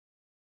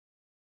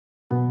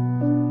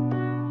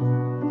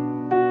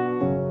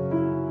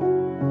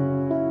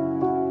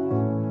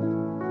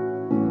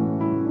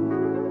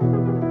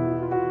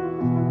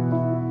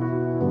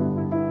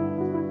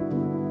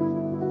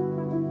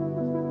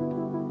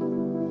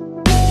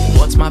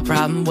What's my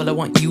problem? Well, I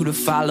want you to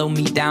follow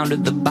me down to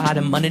the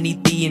bottom,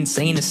 underneath the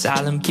insane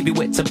asylum. Keep your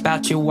wits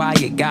about you while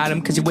you got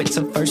them, cause your wits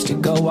are first to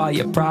go while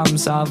you're problem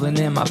solving.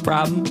 And my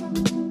problem?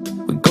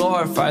 We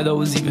glorify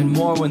those even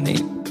more when they...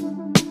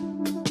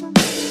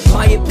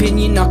 My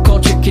opinion, our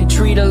culture can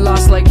treat a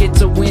loss like it's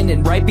a win,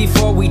 and right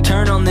before we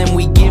turn on them,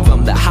 we give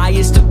them the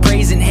highest of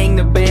praise and hang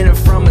the banner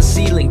from a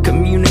ceiling.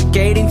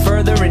 Communicating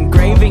further,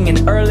 engraving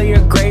an earlier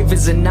grave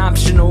is an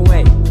optional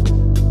way.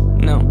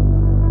 No.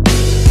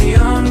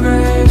 Neon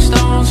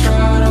gravestones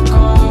try to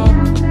call.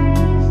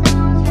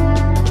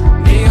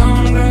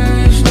 Neon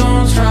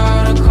gravestones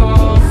try to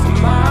call for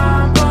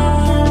my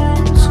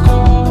bones.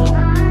 Call.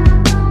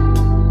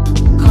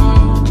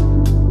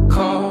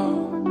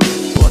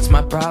 What's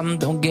my problem?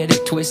 Don't get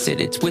it twisted.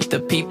 It's with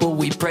the people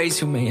we praise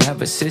who may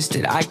have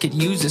assisted. I could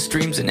use the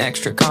streams and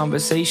extra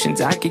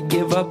conversations. I could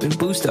give up and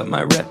boost up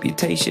my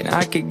reputation.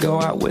 I could go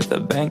out with a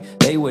bang.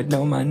 They would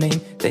know my name.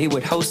 They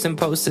would host and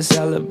post a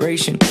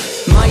celebration.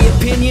 My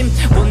opinion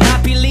will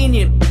not be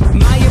lenient.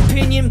 My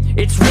opinion,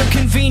 it's real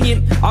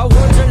convenient. Our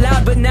words are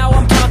loud, but now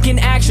I'm talking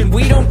action.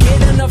 We don't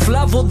get enough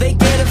love, well they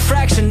get a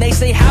fraction. They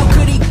say, how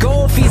could he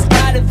go if he's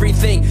got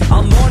everything?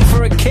 I'll mourn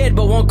for a kid,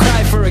 but won't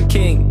cry for a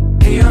king.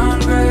 Neon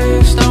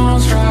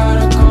gravestones try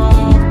to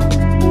call.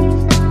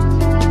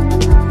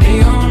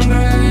 Neon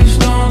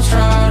gravestones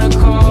try to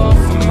call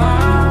for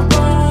my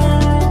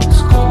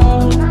bones.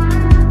 Call.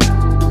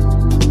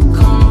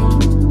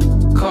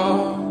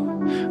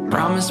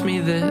 Promise me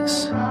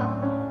this.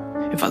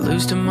 If I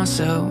lose to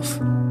myself,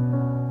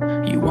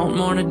 you won't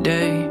mourn a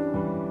day,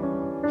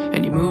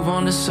 and you move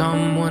on to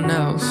someone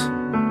else.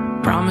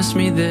 Promise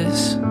me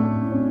this.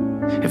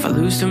 If I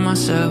lose to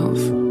myself,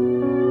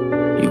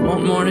 you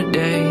won't mourn a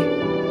day,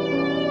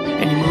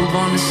 and you move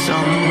on to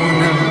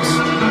someone else.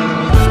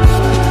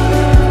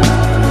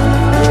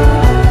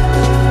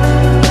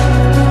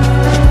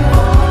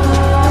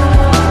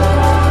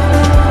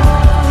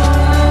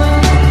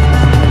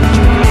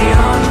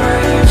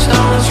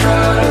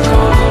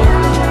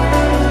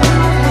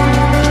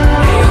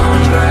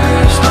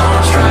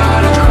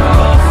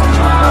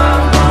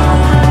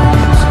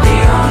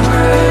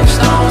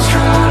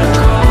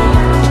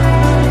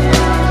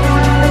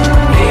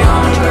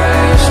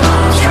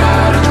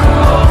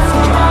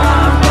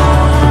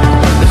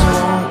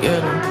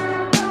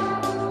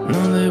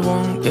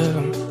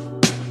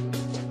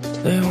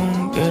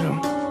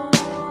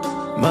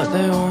 But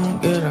they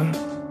won't get him.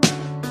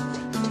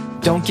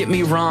 Don't get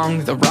me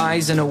wrong, the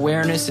rise in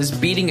awareness is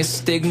beating a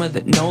stigma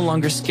that no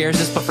longer scares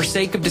us. But for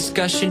sake of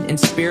discussion, in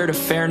spirit of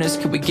fairness,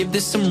 could we give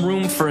this some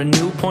room for a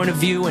new point of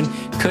view? And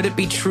could it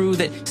be true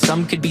that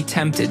some could be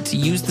tempted to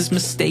use this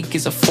mistake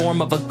as a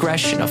form of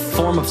aggression, a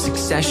form of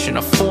succession,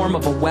 a form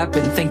of a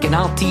weapon, thinking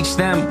I'll teach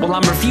them? Well,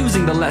 I'm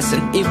refusing the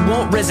lesson. It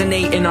won't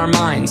resonate in our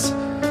minds.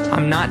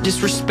 I'm not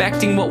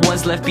disrespecting what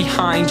was left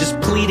behind, just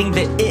pleading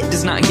that it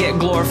does not get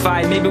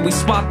glorified. Maybe we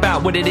swap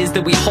out what it is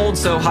that we hold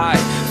so high.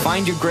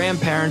 Find your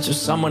grandparents or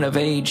someone of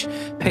age.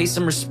 Pay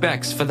some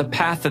respects for the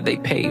path that they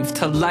paved,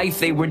 to life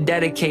they were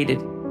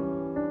dedicated.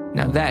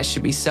 Now that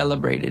should be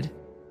celebrated.